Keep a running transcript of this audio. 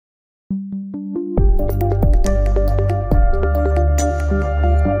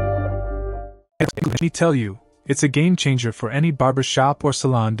Let me tell you, it's a game changer for any barber shop or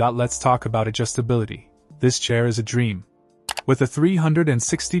salon. Let's talk about adjustability. This chair is a dream. With a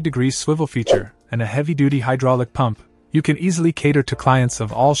 360-degree swivel feature and a heavy-duty hydraulic pump, you can easily cater to clients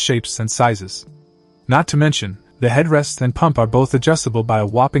of all shapes and sizes. Not to mention, the headrest and pump are both adjustable by a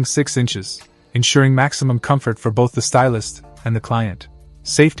whopping 6 inches, ensuring maximum comfort for both the stylist and the client.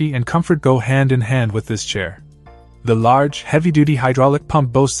 Safety and comfort go hand in hand with this chair. The large, heavy-duty hydraulic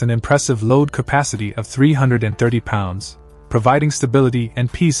pump boasts an impressive load capacity of 330 pounds, providing stability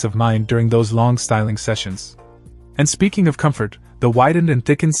and peace of mind during those long styling sessions. And speaking of comfort, the widened and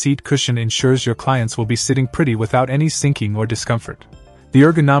thickened seat cushion ensures your clients will be sitting pretty without any sinking or discomfort. The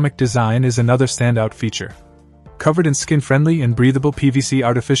ergonomic design is another standout feature. Covered in skin-friendly and breathable PVC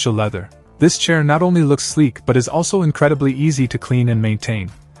artificial leather, this chair not only looks sleek but is also incredibly easy to clean and maintain.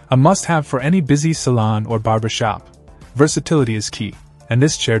 A must-have for any busy salon or barber shop. Versatility is key, and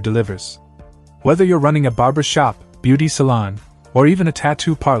this chair delivers. Whether you're running a barber shop, beauty salon, or even a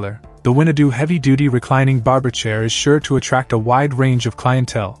tattoo parlor, the Winado heavy-duty reclining barber chair is sure to attract a wide range of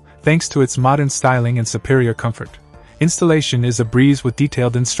clientele, thanks to its modern styling and superior comfort. Installation is a breeze with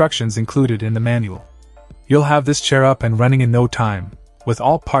detailed instructions included in the manual. You'll have this chair up and running in no time, with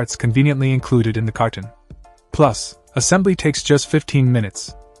all parts conveniently included in the carton. Plus, assembly takes just 15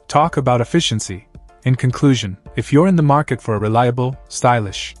 minutes. Talk about efficiency. In conclusion, if you're in the market for a reliable,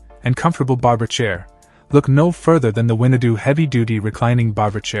 stylish, and comfortable barber chair, look no further than the Winado heavy-duty reclining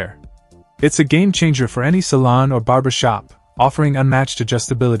barber chair. It's a game-changer for any salon or barber shop, offering unmatched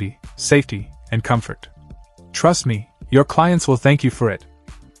adjustability, safety, and comfort. Trust me, your clients will thank you for it.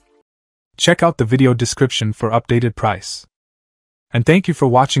 Check out the video description for updated price. And thank you for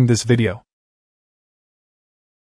watching this video.